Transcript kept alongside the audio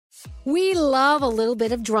We love a little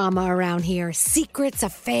bit of drama around here. Secrets,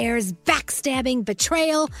 affairs, backstabbing,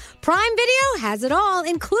 betrayal. Prime Video has it all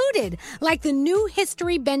included. Like the new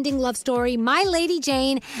history-bending love story, My Lady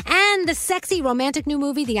Jane, and the sexy romantic new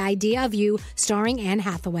movie, The Idea of You, starring Anne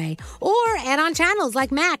Hathaway. Or add-on channels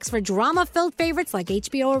like Max for drama-filled favorites like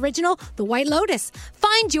HBO original, The White Lotus.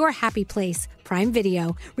 Find your happy place. Prime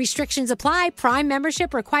Video. Restrictions apply. Prime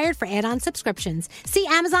membership required for add-on subscriptions. See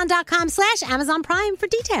Amazon.com/Amazon Prime for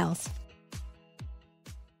details.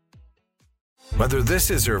 Whether this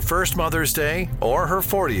is her first Mother's Day or her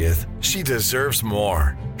 40th, she deserves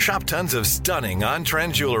more. Shop tons of stunning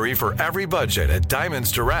on-trend jewelry for every budget at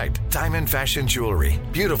Diamonds Direct. Diamond fashion jewelry,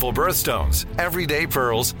 beautiful birthstones, everyday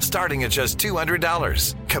pearls starting at just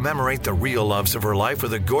 $200. Commemorate the real loves of her life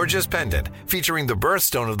with a gorgeous pendant featuring the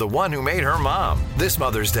birthstone of the one who made her mom. This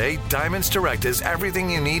Mother's Day, Diamonds Direct is everything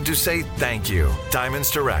you need to say thank you.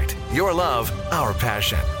 Diamonds Direct. Your love, our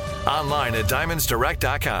passion. Online at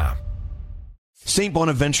diamondsdirect.com. St.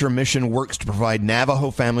 Bonaventure Mission works to provide Navajo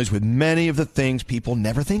families with many of the things people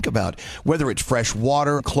never think about. Whether it's fresh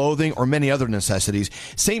water, clothing, or many other necessities,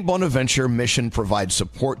 St. Bonaventure Mission provides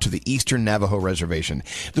support to the Eastern Navajo Reservation.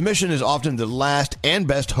 The mission is often the last and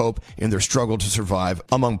best hope in their struggle to survive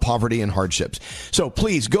among poverty and hardships. So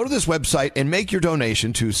please go to this website and make your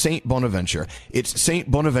donation to St. Bonaventure. It's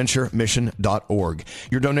stbonaventuremission.org.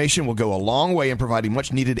 Your donation will go a long way in providing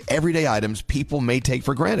much needed everyday items people may take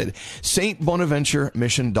for granted. stbonaventuremission.org.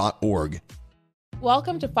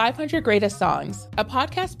 Welcome to 500 Greatest Songs, a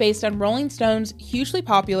podcast based on Rolling Stone's hugely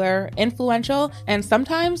popular, influential, and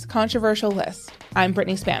sometimes controversial list. I'm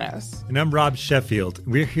Brittany Spanos. And I'm Rob Sheffield.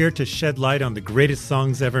 We're here to shed light on the greatest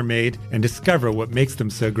songs ever made and discover what makes them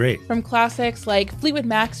so great. From classics like Fleetwood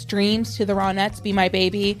Mac's Dreams to the Ronettes' Be My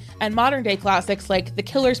Baby, and modern-day classics like The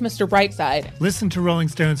Killers' Mr. Brightside. Listen to Rolling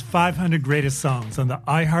Stone's 500 Greatest Songs on the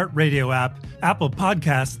iHeartRadio app, Apple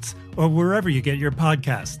Podcasts, or wherever you get your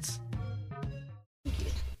podcasts.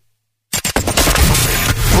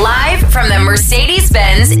 Live from the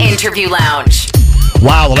Mercedes-Benz Interview Lounge.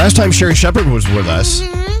 Wow, the last time Sherri Shepherd was with us,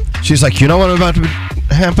 she's like, you know what's about to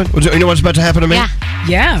happen? You know what's about to happen to me?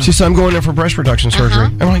 Yeah. She said, I'm going in for breast reduction surgery.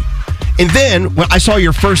 I'm like, and then when I saw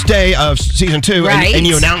your first day of season 2 and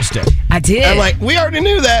you announced it. I did. I'm like, we already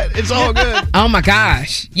knew that. It's all good. Oh my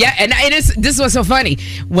gosh. Yeah, and this was so funny.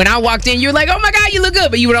 When I walked in, you were like, oh my God, you look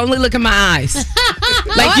good, but you would only look in my eyes.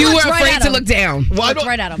 Like you were afraid to look down. Right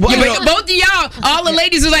at him. Both of y'all, all the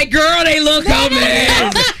ladies were like, girl, they look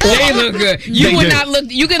amazing. They look good. You would not look,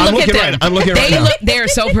 you can look at them. I'm looking right now. They're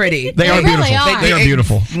so pretty. They are beautiful. They are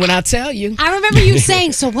beautiful. When I tell you. I remember you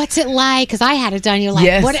saying, so what's it like? Because I had it done. You're like,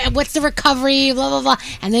 Yes. what's the recovery? Blah, blah, blah.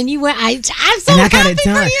 And then you went, I'm so And I got happy it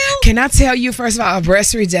done. for you. Can I tell you, first of all, a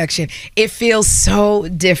breast reduction, it feels so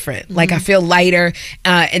different. Like I feel lighter,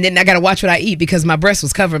 and then I got to watch what I eat because my breast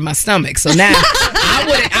was covering my stomach. So now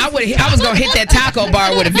I was gonna hit that taco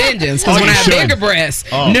bar with a vengeance. Because when I have bigger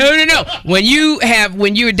breasts, no. When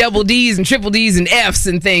you're double D's and triple D's and F's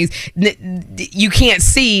and things, you can't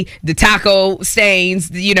see the taco stains.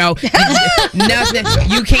 You know, nothing.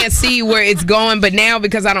 You can't see where it's going. But now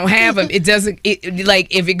because I don't have them, it doesn't. Like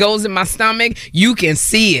if it goes in my stomach, you can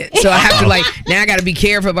see it. So I have to now I got to be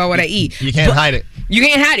careful about what I eat. You can't hide it. You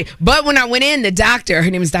can't hide it. But when I went in, the doctor, her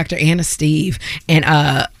name is Dr. Anna Steve, and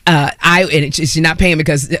she's not paying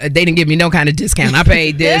because they didn't give me no kind of discount. I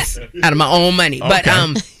paid this out of my own money. Okay.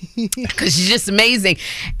 But because she's just amazing.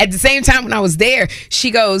 At the same time, when I was there,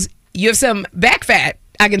 she goes, "You have some back fat.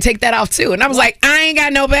 I can take that off too." And I was like, I ain't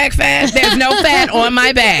got no back fat. There's no fat on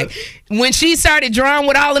my back. When she started drawing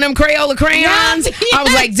with all of them Crayola crayons, I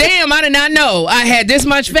was like, damn, I did not know I had this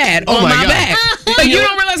much fat on my back. But you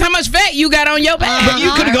don't realize how much fat you got on your back. But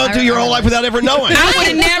you could have gone through your whole life without ever knowing. I would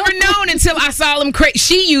have never known until I saw them.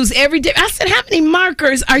 She used every day. I said, how many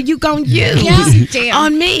markers are you going to use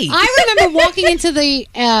on me? I remember walking into the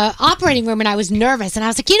operating room and I was nervous. And I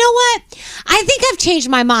was like, you know what? I think I've changed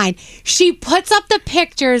my mind. She puts up the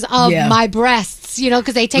pictures of my breasts,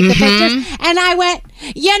 because they take the pictures. And I went,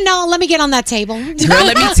 let me get on that table. Girl,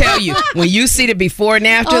 let me tell you, when you see the before and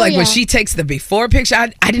after, when she takes the before picture, I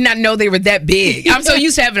did not know they were that big. I'm so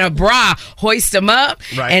used to having a bra hoist them up.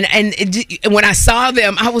 Right. And when I saw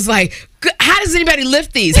them, I was like, how does anybody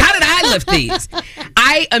lift these? How did I lift these?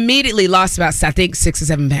 I immediately lost about, I think, 6 or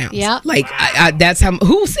 7 pounds. Yeah. Like, that's how,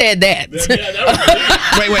 who said that?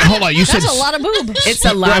 Wait, hold on. You said that's a lot of boob. It's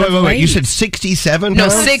a lot of weight. You said 67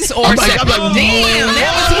 pounds? No, 6 or 7. Damn,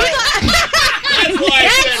 that was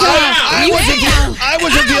I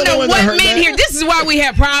I don't know what men hear. This is why we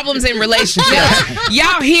have problems in relationships.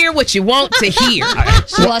 Y'all hear what you want to hear.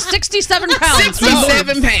 She lost 67 pounds.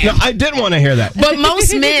 67 pounds. No, I didn't want to hear that. But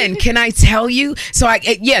most men, can I tell you? So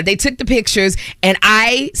they took the pictures, and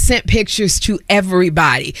I sent pictures to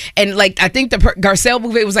everybody. And like, I think the Garcelle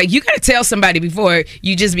movie was like, you got to tell somebody before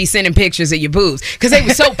you just be sending pictures of your boobs, because they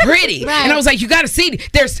were so pretty. Right. And I was like, you got to see,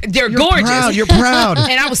 they're gorgeous. You're proud.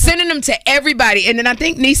 And I was sending them to everybody. And then I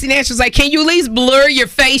think Niecy Nash was like, can you at least blur your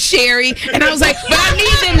face, Sherri? And I was like, but I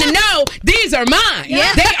need them to know these are mine.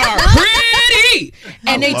 Yeah. They are pretty.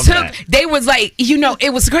 And they was like,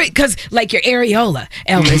 it was great because like your areola,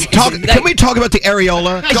 Elvis. Can we talk about the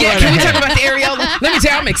areola? Can we talk about the areola? Let me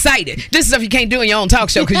tell you, I'm excited. This is stuff you can't do in your own talk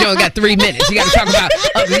show because you only got 3 minutes. You got to talk about,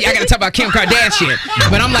 I got to talk about Kim Kardashian.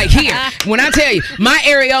 But I'm like, here, when I tell you, my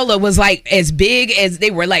areola was like as big as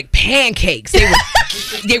they were like pancakes.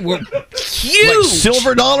 They were huge. Like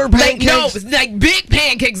silver dollar pancakes? Like big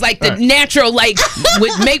pancakes, like the natural, like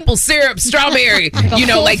with maple syrup, strawberry,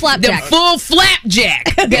 like the full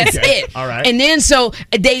flapjack. That's it. All right. And then so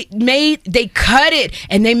they cut it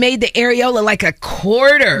and they made the areola like a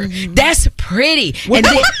quarter. Mm-hmm. That's pretty. What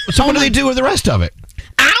do they do with the rest of it?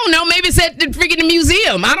 I don't know. Maybe it's at the freaking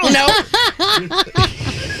museum. I don't know.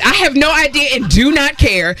 I have no idea and do not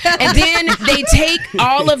care. And then they take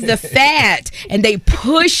all of the fat and they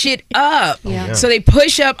push it up. Yeah. So they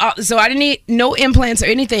push up. So I didn't need no implants or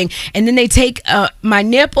anything. And then they take my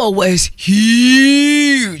nipple was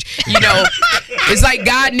huge. It's like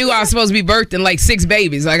God knew I was supposed to be birthing like 6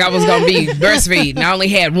 babies. Like I was going to be breastfeeding. I only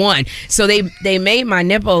had 1. So they made my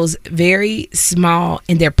nipples very small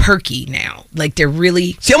and they're perky now. Like they're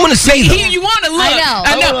really. See, I'm going to say that. Here, you want to look.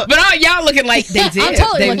 I know. But all y'all looking like they did. I'm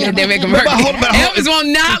totally they make them perky. Elvis will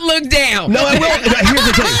not look down. No, I will.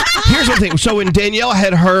 Here's the thing. So when Danielle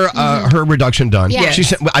had her reduction done, she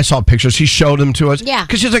said, I saw pictures. She showed them to us. Yeah.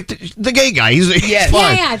 Because she's like, the gay guy. He's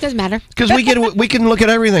fine. Yeah, it doesn't matter. Because we can look at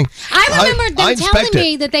everything. I remember them telling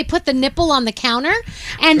me that they put the nipple on the counter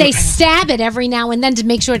and they stab it every now and then to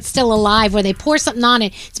make sure it's still alive, or they pour something on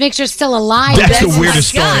it to make sure it's still alive. That's the weirdest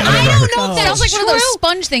story I've ever heard. I don't know if that's sounds like one of those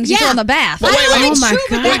sponge things you throw in the bath. Wait, oh my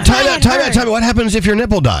God. Wait, time out. What happens if your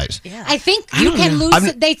nipple dies? Yeah. I think you can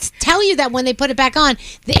lose. They tell you that when they put it back on,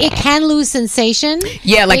 it can lose sensation.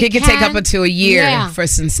 Yeah, like it can take up until a year for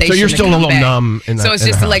sensation. So you're still a little numb in that. So it's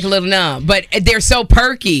just like a little numb, but they're so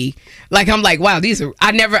perky. Like I'm like, wow, these are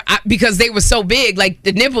because they were so big, like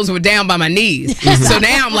the nipples were down by my knees. So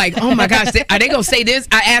now I'm like, oh my gosh, are they gonna say this?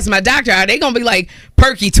 I asked my doctor, are they gonna be like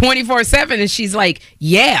perky 24/7? And she's like,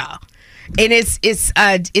 yeah. And it's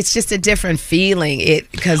just a different feeling.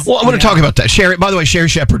 Well, I want to talk about that. Sherri, by the way, Sherri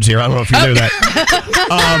Shepherd's here. I don't know if you knew that.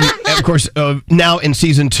 And of course, now in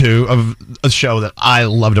season 2 of a show that I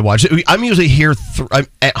love to watch. I'm usually here I'm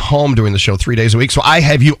at home doing the show 3 days a week, so I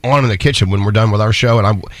have you on in the kitchen when we're done with our show.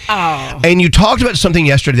 And you talked about something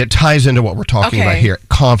yesterday that ties into what we're talking about here: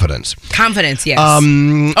 confidence. Confidence, yes.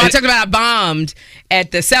 I talked about I bombed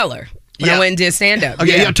at the Cellar. When I went and did stand-up.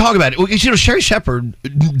 Okay, talk about it. Sherri Shepherd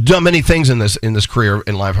done many things in this career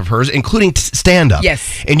in life of hers, including stand-up.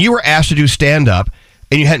 Yes. And you were asked to do stand-up,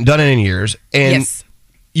 and you hadn't done it in years, and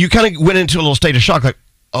you kind of went into a little state of shock, like,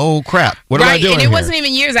 oh crap, what am I doing and it here? wasn't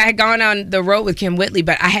even years. I had gone on the road with Kim Whitley,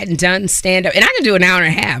 but I hadn't done stand-up. And I can do an hour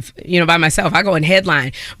and a half, by myself. I go and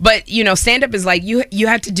headline. But, stand-up is like, you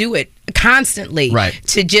have to do it constantly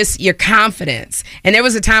to just your confidence. And there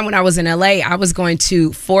was a time when I was in LA, I was going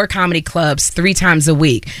to 4 comedy clubs 3 times a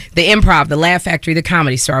week. The Improv, the Laugh Factory, the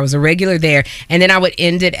Comedy Store. I was a regular there. And then I would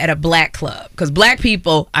end it at a black club. Because black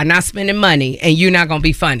people are not spending money and you're not going to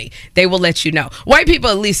be funny. They will let you know. White people,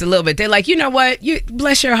 at least a little bit, they're like, you know what?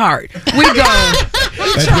 Bless your heart. We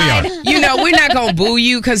tried. We're not going to boo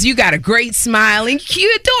you because you got a great smile and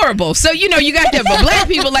you're adorable. So, you got that. But black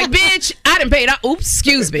people like, bitch, I done paid. Oops,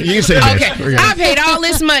 excuse me. You can say bitch. Okay, I paid all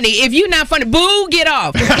this money. If you're not funny, boo, get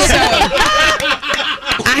off.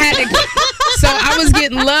 So I was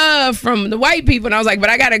getting love from the white people, and I was like, but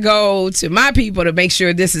I got to go to my people to make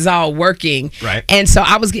sure this is all working. Right. And so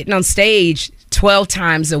I was getting on stage 12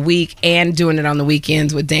 times a week and doing it on the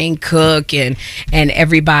weekends with Dane Cook and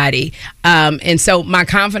everybody. And so my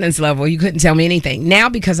confidence level, you couldn't tell me anything. Now,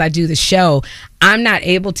 because I do the show, I'm not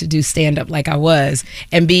able to do stand-up like I was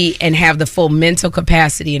and have the full mental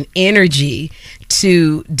capacity and energy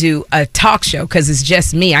to do a talk show because it's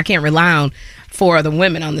just me. I can't rely on 4 other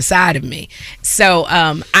women on the side of me. So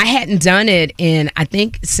I hadn't done it in, I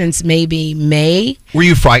think, since maybe May. Were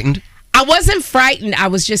you frightened? I wasn't frightened. I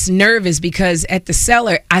was just nervous because at the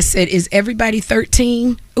cellar, I said, is everybody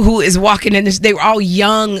 13 who is walking in this? They were all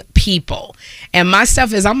young people. And my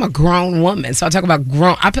stuff is, I'm a grown woman. So I talk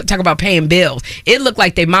about paying bills. It looked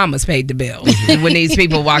like their mamas paid the bills when these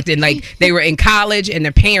people walked in. Like they were in college and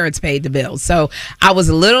their parents paid the bills. So I was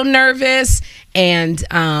a little nervous, and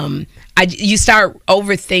you start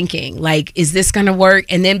overthinking, like, is this going to work?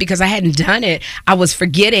 And then because I hadn't done it, I was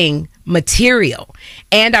forgetting material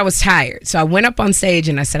and I was tired. So I went up on stage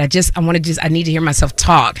and I said, I need to hear myself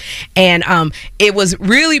talk. And it was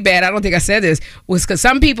really bad. I don't think I said this, was because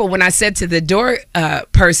some people, when I said to the door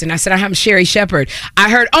person, I said, I'm Sherri Shepherd. I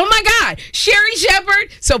heard, oh my God, Sherri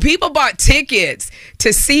Shepherd. So people bought tickets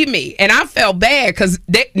to see me. And I felt bad because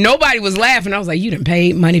nobody was laughing. I was like, you done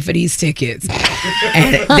paid money for these tickets.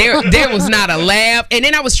 And there was not a laugh. And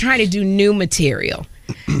then I was trying to do new material.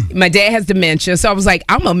 My dad has dementia, so I was like,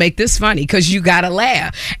 I'm gonna make this funny because you gotta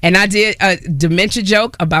laugh. And I did a dementia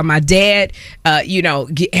joke about my dad, having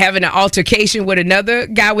an altercation with another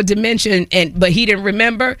guy with dementia, but he didn't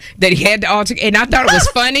remember that he had the altercation, and I thought it was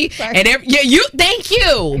funny. Thank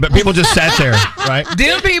you. But people just sat there, right?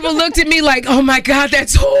 Then people looked at me like, oh my God,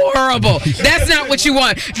 that's horrible. That's not what you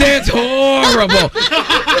want. That's horrible.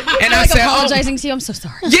 And I said, apologizing to you. I'm so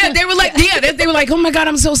sorry. Yeah, they were like, oh my God,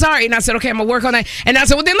 I'm so sorry. And I said, okay, I'm gonna work on that. And I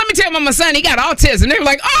said, well, then let me tell you about my son. He got autism. They were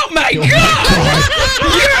like, oh my God, your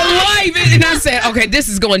life. And I said, okay, this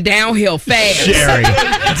is going downhill fast. Sherri.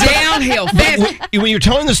 Downhill fast. When you were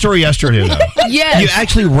telling the story yesterday, though, yes, you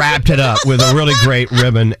actually wrapped it up with a really great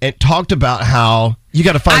ribbon and talked about how you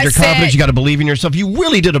got to find your confidence. You got to believe in yourself. You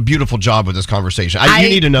really did a beautiful job with this conversation. You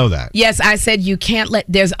need to know that. Yes, I said you can't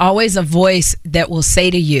there's always a voice that will say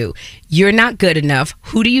to you, you're not good enough.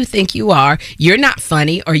 Who do you think you are? You're not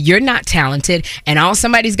funny, or you're not talented. And all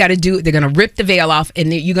somebody's got to do, they're going to rip the veil off, and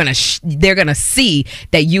they're going to see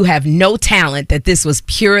that you have no talent, that this was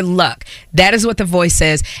pure luck. That is what the voice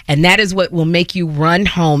says, and that is what will make you run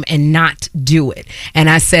home and not do it. And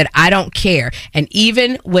I said, I don't care. And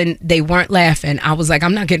even when they weren't laughing, I was like,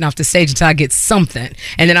 I'm not getting off the stage until I get something.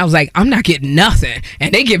 And then I was like, I'm not getting nothing.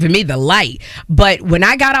 And they giving me the light. But when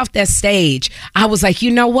I got off that stage, I was like,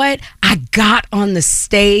 you know what? I got on the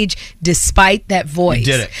stage despite that voice. You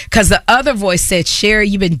did it. Because the other voice said, Sherri,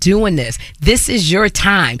 you've been doing this. This is your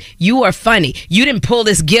time. You are funny. You didn't pull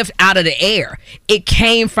this gift out of the air. It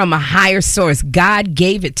came from a higher source. God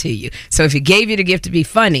gave it to you. So if he gave you the gift to be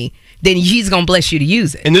funny, then he's going to bless you to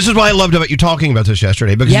use it. And this is why I loved about you talking about this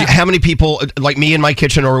yesterday, because how many people, like me in my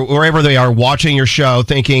kitchen or wherever they are, watching your show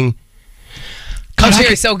thinking, God,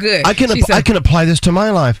 Sherri's so good. I can apply this to my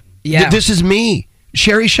life. Yeah. This is me.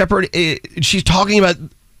 Sherri Shepherd, she's talking about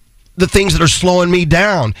the things that are slowing me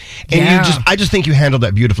down. And I just think you handled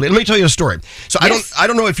that beautifully. Let me tell you a story. So yes. I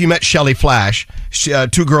don't know if you met Shelly Flash,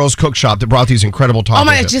 Two Girls Cook Shop, that brought these incredible tacos. Oh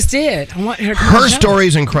my, I just did. I want her to Her story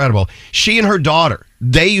is incredible. She and her daughter,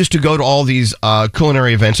 they used to go to all these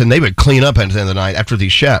culinary events, and they would clean up at the end of the night after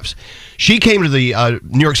these chefs. She came to the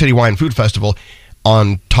New York City Wine Food Festival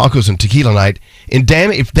on tacos and tequila night, and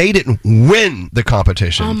damn it, if they didn't win the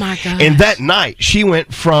competition. Oh my God. And that night, she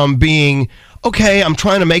went from being, okay, I'm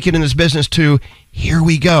trying to make it in this business, to here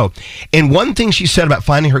we go. And one thing she said about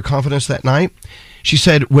finding her confidence that night, she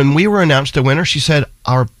said, when we were announced the winner, she said,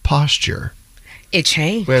 our posture, it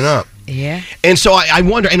changed. Went up. Yeah. And so I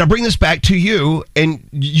wonder, and I bring this back to you and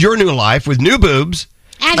your new life with new boobs.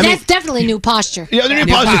 And that's definitely new posture. Yeah, new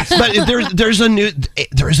posture. But there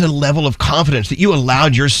is a level of confidence that you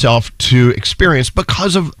allowed yourself to experience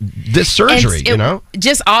because of this surgery,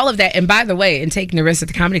 Just all of that. And by the way, in taking the rest of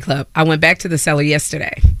the comedy club, I went back to the cellar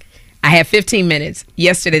yesterday. I had 15 minutes.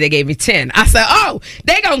 Yesterday, they gave me 10. I said, oh,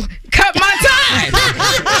 they going to cut my time.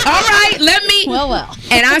 All right, let me. Well.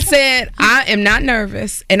 And I said, I am not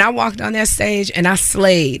nervous. And I walked on that stage and I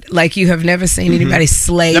slayed like you have never seen anybody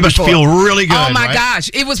slay That must before. feel really good. Oh, my right? gosh.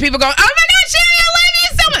 It was people going, oh, my God, Sherri, I love you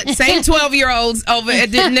so much. Same 12-year-olds over in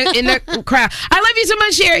the crowd. I love you so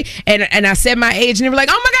much, Sherri. And I said my age, and they were like,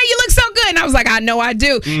 oh, my God, you look so good. And I was like, I know I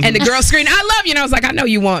do. Mm-hmm. And the girl screamed, I love you. And I was like, I know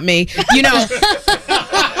you want me.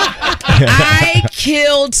 I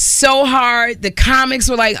killed so hard. The comics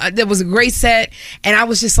were like, there was a great set. And I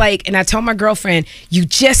was just like, and I told my girlfriend, you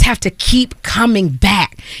just have to keep coming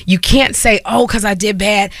back. You can't say, oh, because I did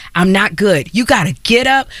bad, I'm not good. You got to get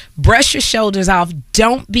up, brush your shoulders off.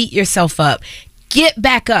 Don't beat yourself up. Get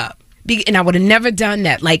back up. And I would have never done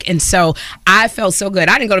that. And so I felt so good.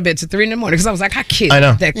 I didn't go to bed till 3 a.m. because I was like, I killed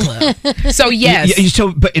that club. So yes.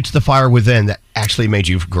 But it's the fire within that actually made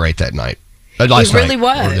you great that night. Last it really night.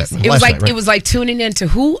 was. Last It was like night, right? it was like tuning into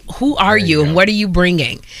who are you and what are you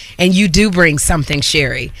bringing, and you do bring something,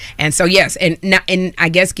 Sherri. And so yes, and I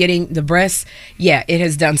guess getting the breasts, it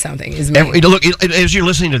has done something. Look, as you're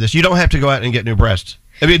listening to this, you don't have to go out and get new breasts.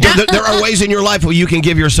 I mean, there are ways in your life where you can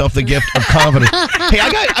give yourself the gift of confidence. Hey,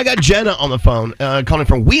 I got Jenna on the phone, calling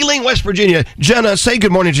from Wheeling, West Virginia. Jenna, say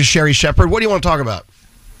good morning to Sherri Shepherd. What do you want to talk about?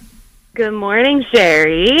 Good morning,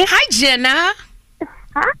 Sherri. Hi, Jenna.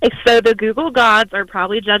 Hi. So the Google gods are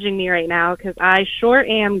probably judging me right now because I sure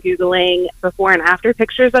am Googling before and after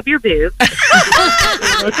pictures of your boobs.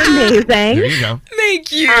 It looks amazing. There you go.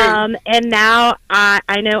 Thank you. And now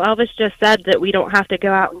I know Elvis just said that we don't have to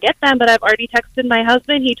go out and get them, but I've already texted my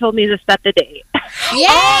husband. He told me to set the date.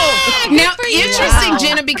 Now interesting,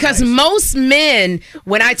 Jenna, because most men,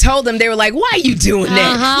 when I told them, they were like, "Why are you doing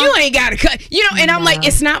that? You ain't got to cut." And I'm like,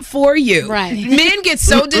 "It's not for you." Right. Men get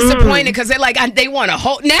so disappointed because they're like, they want to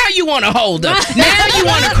hold. Now you want to hold them. Now you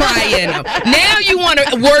want to cry in them. Now you want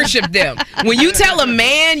to worship them. When you tell a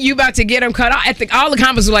man you about to get them cut off, all the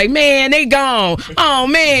comments are like, "Man, they gone. Oh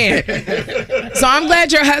man." So I'm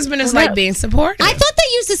glad your husband is like being supportive. I thought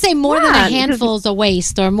they used to say more than a handful's a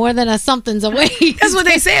waist or more than a something's a waist. That's what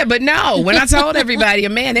they said, but no. When I told everybody a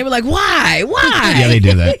man, they were like, "Why? Why?" Yeah, they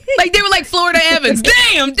do that. Like they were like Florida Evans.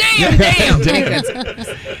 Damn.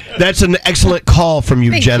 That's an excellent call from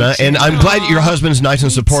you, Jenna, and I'm glad your husband's nice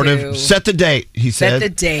and supportive. too. Set the date, he said. Set the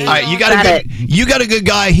date. All right, you got a good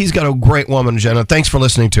guy. He's got a great woman, Jenna. Thanks for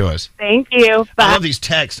listening to us. Thank you. Bye. I love these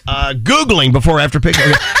texts. Googling before after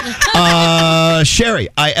picture. Sherri,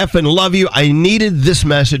 I effing love you. I needed this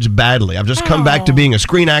message badly. I've just come back to being a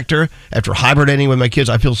screen actor after hibernating with my kids.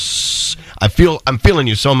 I'm feeling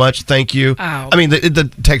you so much. Thank you. Oh. I mean,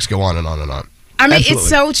 the texts go on and on and on. I mean, Absolutely. It's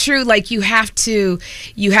so true. Like you have to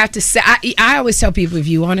say. I always tell people, if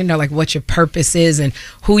you want to know like what your purpose is and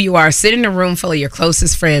who you are, sit in a room full of your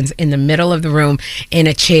closest friends in the middle of the room in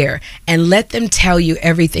a chair and let them tell you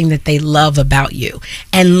everything that they love about you,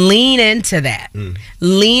 and lean into that.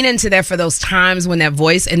 Lean into that for those times when that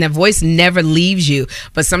voice never leaves you,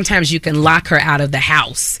 but sometimes you can lock her out of the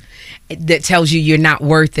house. That tells you you're not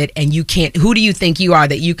worth it and you can't. Who do you think you are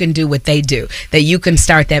that you can do what they do, that you can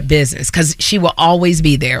start that business? Because she will always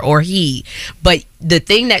be there, or he. But the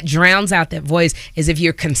thing that drowns out that voice is if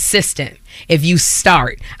you're consistent. If you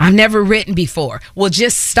start. I've never written before. Well,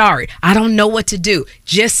 just start. I don't know what to do.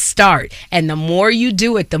 Just start. And the more you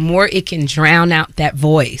do it, the more it can drown out that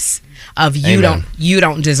voice of you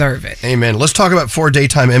don't deserve it. Amen. Let's talk about 4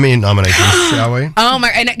 daytime Emmy nominations, shall we? Oh my!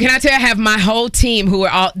 And can I tell you, I have my whole team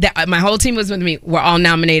my whole team was with me. We're all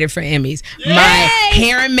nominated for Emmys. Yay! My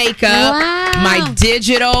hair and makeup, my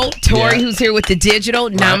digital, Tori, who's here with the digital,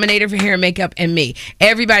 nominated for hair and makeup, and me.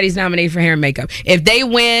 Everybody's nominated for hair and makeup. If they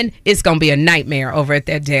win, it's gonna be a nightmare over at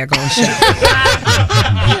that daggone show.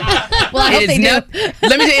 Well, I hope they do.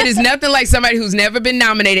 Let me tell you, it is nothing like somebody who's never been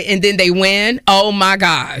nominated and then they win. Oh my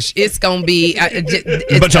gosh, it's gonna be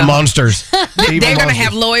a bunch of monsters. They're gonna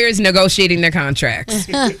have lawyers negotiating their contracts.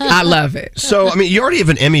 I love it. So, I mean, you already have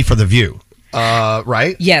an Emmy for The View,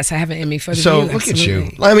 right? Yes, I have an Emmy for The View. So look at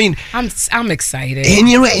you. I mean, I'm excited. And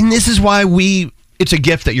you know, and this is why it's a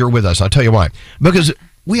gift that you're with us. I'll tell you why. Because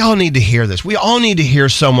we all need to hear this. We all need to hear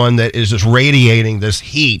someone that is just radiating this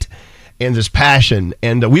heat and this passion,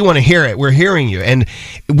 and we want to hear it. We're hearing you, and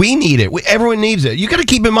we need it. Everyone needs it. You got to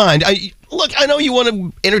keep in mind. Look, I know you want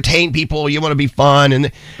to entertain people. You want to be fun,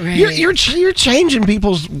 and you're changing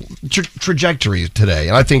people's trajectories today.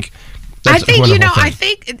 And I think that's a wonderful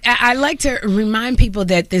thing. I like to remind people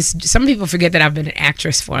that some people forget that I've been an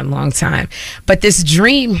actress for a long time, but this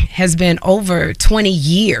dream has been over 20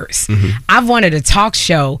 years. I've wanted a talk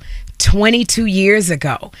show 22 years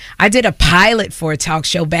ago. I did a pilot for a talk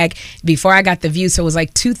show back before I got The View, so it was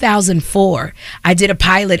like 2004. I did a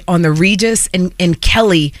pilot on the Regis and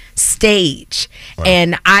Kelly stage. Wow.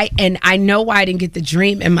 And I know why I didn't get the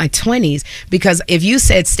dream in my 20s, because if you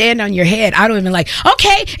said stand on your head, I would have been like,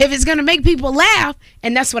 okay, if it's gonna make people laugh.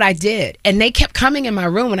 And that's what I did. And they kept coming in my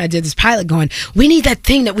room when I did this pilot going, we need that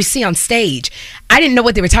thing that we see on stage. I didn't know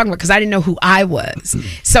what they were talking about because I didn't know who I was.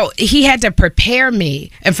 So he had to prepare me.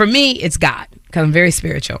 And for me, it's God, because I'm very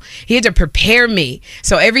spiritual. He had to prepare me.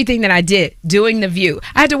 So everything that I did doing The View,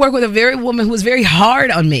 I had to work with a woman who was very hard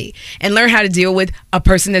on me and learn how to deal with a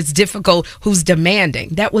person that's difficult, who's demanding.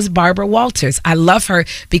 That was Barbara Walters. I love her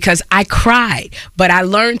because I cried, but I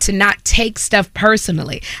learned to not take stuff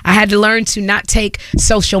personally. I had to learn to not take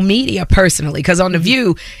social media personally, because on The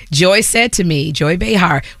View, Joy said to me, Joy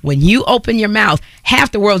Behar, when you open your mouth,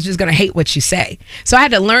 half the world's just going to hate what you say. So I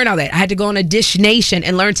had to learn all that. I had to go on a Dish Nation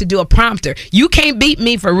and learn to do a prompter. You You can't beat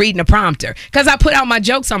me for reading a prompter because I put out my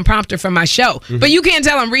jokes on prompter for my show. But you can't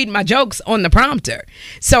tell I'm reading my jokes on the prompter.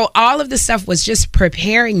 So all of this stuff was just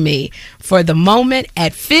preparing me for the moment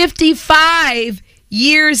at 55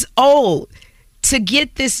 years old to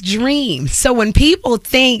get this dream. So when people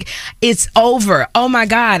think it's over, oh my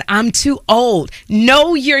God, I'm too old.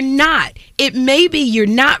 No, you're not. It may be you're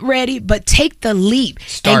not ready, but take the leap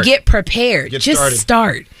and get prepared. Just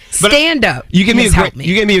start. Stand up. You gave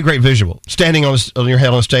me a great visual. Standing on your head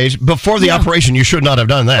on stage. Before the operation, you should not have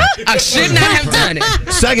done that. I should not have done it.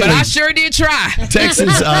 Secondly, but I sure did try.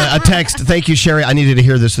 A text. Thank you, Sherri. I needed to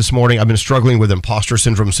hear this morning. I've been struggling with imposter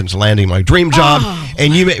syndrome since landing my dream job,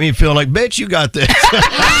 and you make me feel like, bitch, you got this.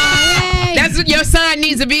 That's what your son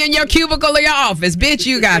needs to be in your cubicle or your office. Bitch,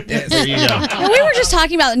 you got this. There you go. And we were just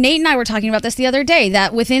talking about, Nate and I were talking about this the other day,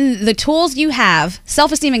 that within the tools you have,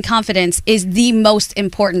 self-esteem and confidence is the most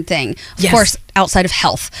important thing. Of course, outside of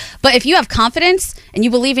health. But if you have confidence and you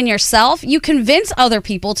believe in yourself, you convince other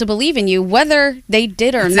people to believe in you, whether they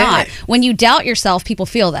did or not. When you doubt yourself, people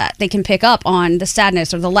feel that. They can pick up on the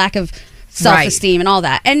sadness or the lack of self-esteem and all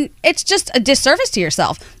that. And it's just a disservice to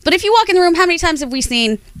yourself. But if you walk in the room, how many times have we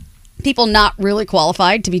seen people not really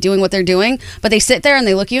qualified to be doing what they're doing, but they sit there and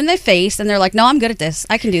they look you in the face and they're like, no, I'm good at this.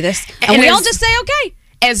 I can do this. And we all just say, okay.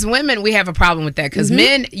 As women, we have a problem with that because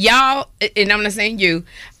men, y'all, and I'm not saying you,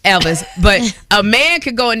 Elvis, but a man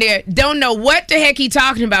could go in there, don't know what the heck he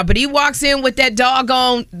talking about, but he walks in with that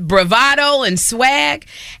doggone bravado and swag,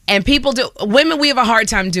 and people do. Women, we have a hard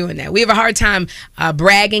time doing that. We have a hard time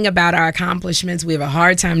bragging about our accomplishments. We have a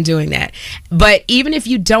hard time doing that. But even if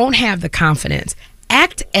you don't have the confidence,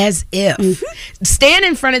 act as if. Stand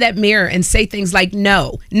in front of that mirror and say things like,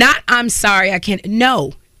 no, not I'm sorry, I can't.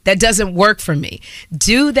 No, that doesn't work for me.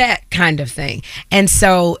 Do that kind of thing. And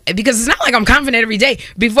so, because it's not like I'm confident every day.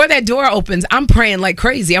 Before that door opens, I'm praying like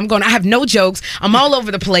crazy. I have no jokes. I'm all over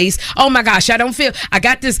the place. Oh my gosh, I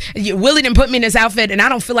got this, Willie didn't put me in this outfit and I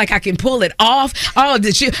don't feel like I can pull it off. Oh,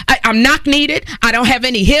 I'm knock needed. I don't have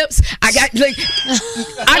any hips. I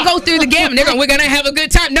go through the gamut. We're going to have a good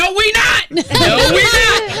time. No, we not. No, we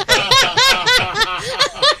not.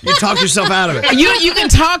 You talk yourself out of it. You can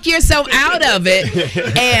talk yourself out of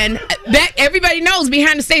it. And that everybody knows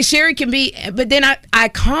behind the stage, Sherri can be, but then I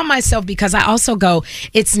calm myself because I also go,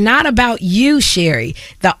 it's not about you, Sherri.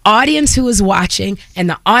 The audience who is watching and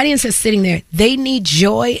the audience that's sitting there, they need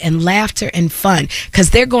joy and laughter and fun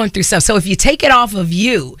because they're going through stuff. So if you take it off of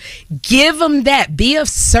you, give them that. Be of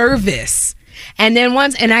service. And then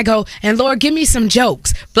I go, and Lord, give me some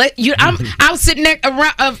jokes. But I was sitting there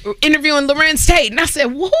interviewing Lorenz Tate, and I said,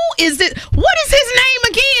 who is this? What is his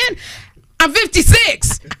name again? I'm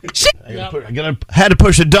 56. I had to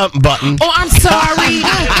push a dump button. Oh, I'm sorry.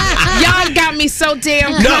 Y'all got me so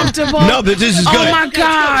damn comfortable. No, but this is good. Oh my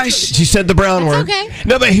gosh. She said the brown word. Okay.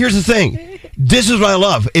 No, but here's the thing. This is what I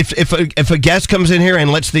love. If a guest comes in here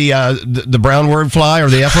and lets the brown word fly or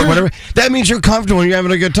the F word, whatever, that means you're comfortable and you're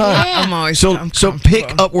having a good time. Yeah. I'm always so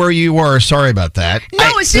pick up where you were. Sorry about that. No,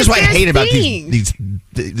 it's just this is what I hate about these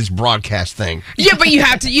this broadcast thing. Yeah, but you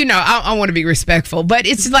have to, I want to be respectful, but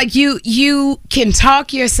it's like you can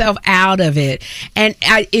talk yourself out of it. And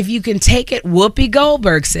if you can take it, Whoopi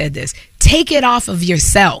Goldberg said this, take it off of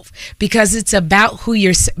yourself because it's about who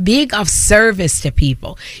you're being of service to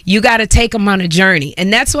people. You got to take them on a journey.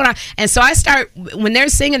 And that's what so I start, when they're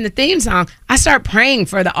singing the theme song, I start praying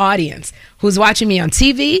for the audience who's watching me on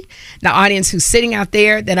TV, the audience who's sitting out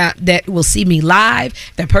there that will see me live,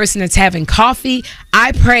 the person that's having coffee.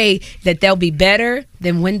 I pray that they'll be better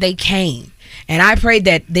than when they came. And I pray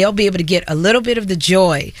that they'll be able to get a little bit of the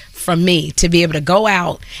joy from me to be able to go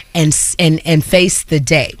out and face the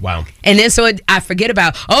day. Wow. And then I forget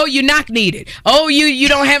about, oh, you're knock needed. Oh, you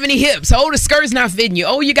don't have any hips. Oh, the skirt's not fitting you.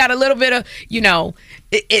 Oh, you got a little bit of,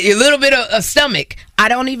 a little bit of a stomach. I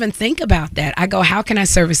don't even think about that. I go, how can I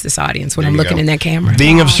service this audience when I'm looking in that camera?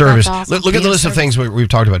 Being of service. Awesome. Look at the list of things we've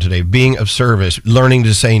talked about today. Being of service, learning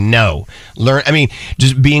to say no.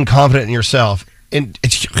 Just being confident in yourself. And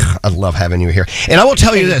I love having you here. And I will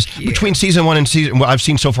tell you this, between season 1 and what I've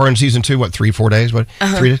seen so far in season 2, 3-4 days?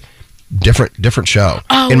 3 days? Different show,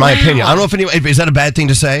 in my opinion. I don't know is that a bad thing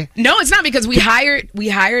to say? No, it's not, because we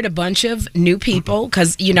hired a bunch of new people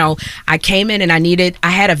because, I came in and I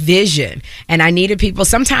had a vision and I needed people.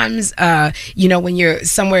 Sometimes, when you're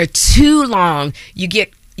somewhere too long, you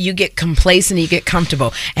get complacent, you get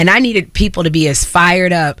comfortable. And I needed people to be as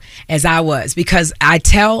fired up as I was, because I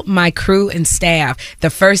tell my crew and staff the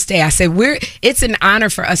first day, I said, it's an honor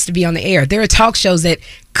for us to be on the air. There are talk shows that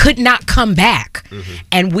could not come back,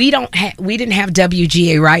 and we didn't have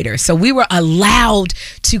WGA writers, so we were allowed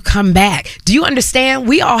to come back. Do you understand?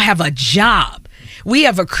 We all have a job. We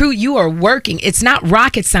have a crew. You are working. It's not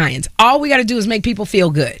rocket science. All we got to do is make people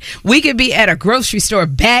feel good. We could be at a grocery store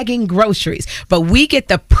bagging groceries, but we get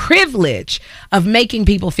the privilege of making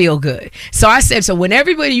people feel good. So I said, so when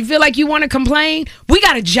everybody, you feel like you want to complain, we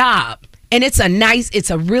got a job. And it's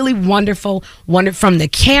a really wonderful, from the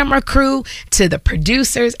camera crew to the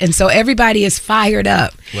producers. And so everybody is fired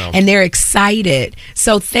up and they're excited.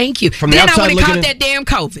 So thank you. From the then outside I would have looking caught that damn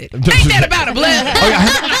COVID. Ain't that about a blip?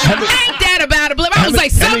 Ain't that about a blip? I was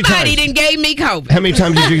like, somebody done gave me COVID. How many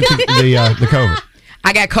times did you get the COVID?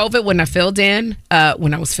 I got COVID when I filled in,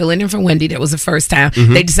 when I was filling in for Wendy. That was the first time.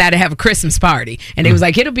 They decided to have a Christmas party. And they was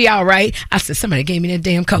like, it'll be all right. I said, somebody gave me that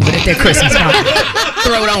damn COVID at their Christmas party.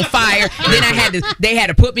 Throw it on fire. Then they had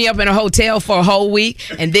to put me up in a hotel for a whole week.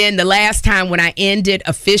 And then the last time when I ended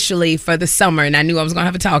officially for the summer and I knew I was going to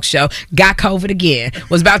have a talk show, got COVID again.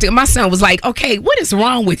 My son was like, okay, what is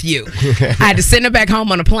wrong with you? I had to send her back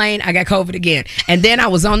home on a plane. I got COVID again. And then I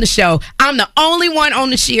was on the show. I'm the only one on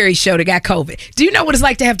the Sherri show that got COVID. Do you know what it's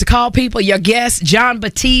like to have to call people, your guest, John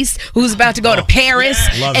Batiste, who's about to go to Paris?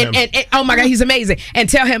 Love him. And oh my God, he's amazing. And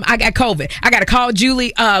tell him I got COVID. I got to call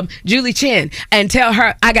Julie Chen and tell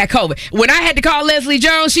her I got COVID. When I had to call Leslie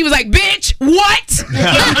Jones, she was like, bitch, what?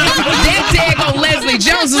 That daggone Leslie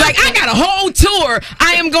Jones was like, I got a whole tour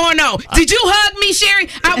I am going on. Did you hug me, Sherri?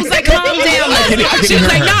 I was like, calm down, Leslie. She was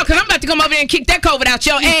like, no, because I'm about to come over there and kick that COVID out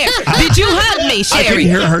your ass. Did you hug me, Sherri? I couldn't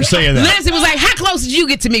hear her saying that. Leslie was like, how close did you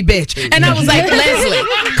get to me, bitch? And I was like, Leslie,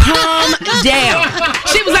 calm down.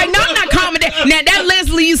 She was like, no, I'm not calming down. Now, that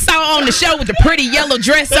Leslie you saw on the show with the pretty yellow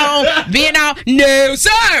dress on, being out, no,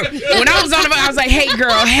 sir. When I was on the phone, I was like, hey,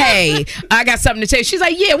 girl, hey, I got something to tell you. She's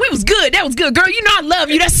like, yeah, we was good. That was good. Girl, you know I love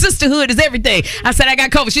you. That sisterhood is everything. I said, I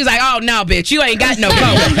got COVID. She was like, oh, no, bitch, you ain't got no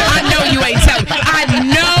COVID. I know you ain't telling me. I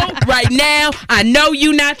know right now, I know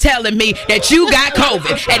you not telling me that you got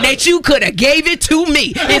COVID and that you could have gave it to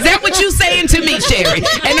me. Is that what you saying to me, Sherri?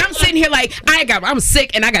 And I'm sitting here like, I'm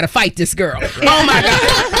sick and I got to fight this girl. Oh, my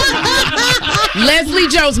God. Leslie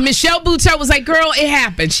Jones, Michelle Buteau was like, girl, it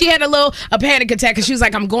happened. She had a panic attack because she was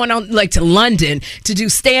like, I'm going on to London to do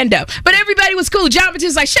stand-up. But everybody was cool. John was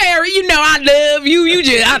just like, Sherri, you know I love you.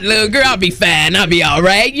 I love, girl, I'll be fine. I'll be all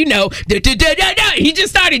right. You know, he just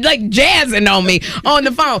started like jazzing on me on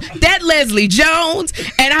the phone. That Leslie Jones,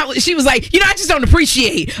 and she was like, you know, I just don't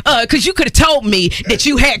appreciate, because you could have told me that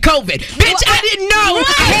you had COVID. Bitch, I didn't know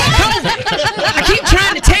I had COVID. I keep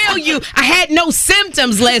trying to tell you I had no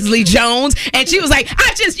symptoms, Leslie Jones. And she was like,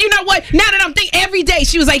 you know what? Now that I'm thinking, every day,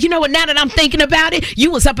 she was like, you know what? Now that I'm thinking about it,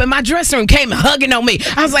 you was up in my dressing room, came and hugging on me.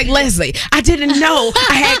 I was like, Leslie, I didn't know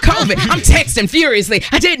I had COVID. I'm texting furiously.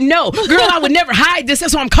 I didn't know. Girl, I would never hide this.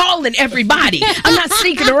 That's why I'm calling everybody. I'm not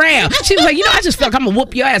sneaking around. She was like, you know, I just feel like I'm going to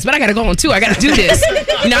whoop your ass, but I got to go on tour. I got to do this.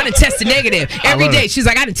 You know, I done tested negative every day. She's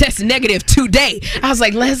like, I done tested negative today. I was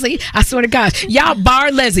like, Leslie, I swear to God, y'all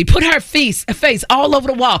bar Leslie. Put her face all over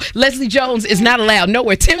the wall. Leslie Jones is not allowed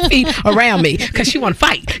nowhere 10 feet around me because she want to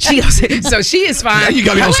fight. So she is fine. Now you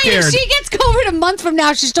got me all scared. If she gets COVID a month from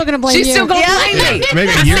now, she's still going to blame you. She's still going to blame me.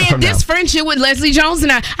 Maybe a year from now. This friendship with Leslie Jones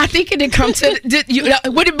and I think it didn't come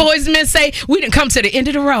to, what did Boys and Men say? We didn't come to the end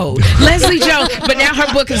of the road. Leslie Jones, but now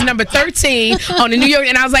her book is number 13 on the New York,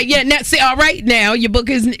 and I was like, yeah, all right now, your book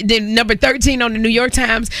is number 13 on the New York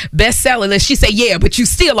Times bestseller list. She said, yeah, but you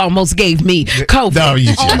still almost gave me COVID. No,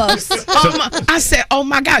 you almost. I said, oh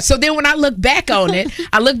my God. So then when I look back on it,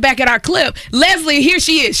 I look back at our clip, Leslie, here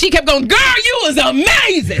she is. She kept going, girl, you was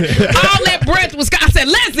amazing. All that breath was, I said,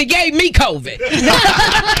 Leslie gave me COVID.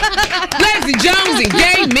 Leslie Jonesy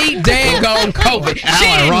gave me daggone COVID.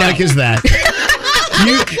 How ironic is that?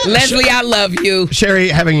 Leslie, I love you. Sherri,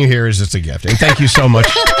 having you here is just a gift. And thank you so much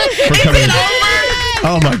for coming.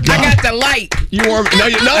 Oh my God! I got the light. You warm? No,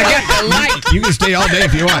 I got the light. You can stay all day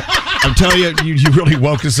if you want. I'm telling you, you really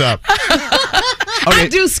woke us up. Okay. I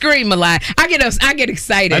do scream a lot. I get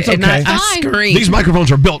excited. That's okay. And I scream. These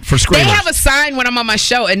microphones are built for screamers. They have a sign when I'm on my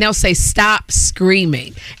show, and they'll say "Stop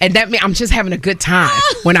screaming," and that means I'm just having a good time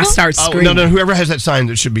when I start screaming. No. Whoever has that sign,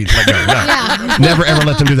 that should be let go. No. Yeah. Never ever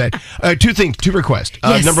let them do that. Two requests.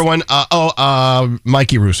 Yes. Number one,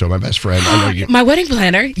 Mikey Russo, my best friend. I know you. My wedding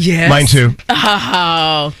planner. Yes. Mine too.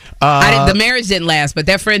 Oh. The marriage didn't last, but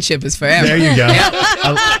that friendship is forever. There you go.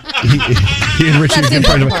 He and Richie are good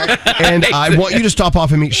friends. And I want you to stop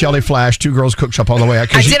off and meet Shelly Flash, Two Girls Cook Shop on the way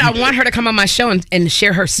out. I did. I want her to come on my show and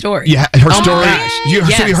share her story. Yeah, her story.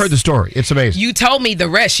 Yes. So you heard the story. It's amazing. You told me the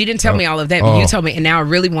rest. She didn't tell me all of that, but you told me, and now I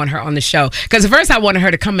really want her on the show. Because at first I wanted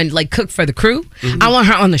her to come and cook for the crew. I want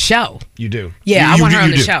her on the show. You do. Yeah, I want her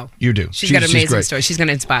on the show. You do. She's got an amazing story. She's going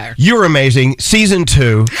to inspire. You're amazing. Season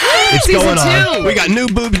 2. It's Season going on. 2. We got new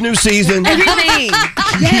boobs, new season. Everything.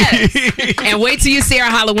 Yes. And wait till you see our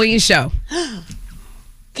Halloween show.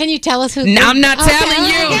 Can you tell us who? No, I'm not telling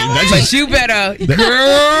you. But you better, girl.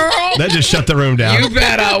 That just shut the room down. You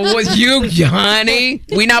better, honey.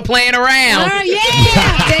 We not playing around.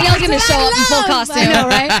 Danielle's going to show up in full costume. I know,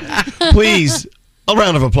 right? Please, a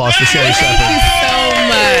round of applause for Sherri Shepherd. Thank you so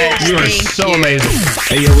much. You are so amazing.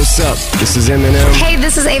 Hey, yo, what's up? This is Eminem. Hey,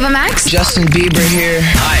 this is Ava Max. Justin Bieber here.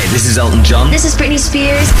 Hi, this is Elton John. This is Britney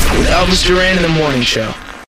Spears. With Elvis Duran in the Morning Show.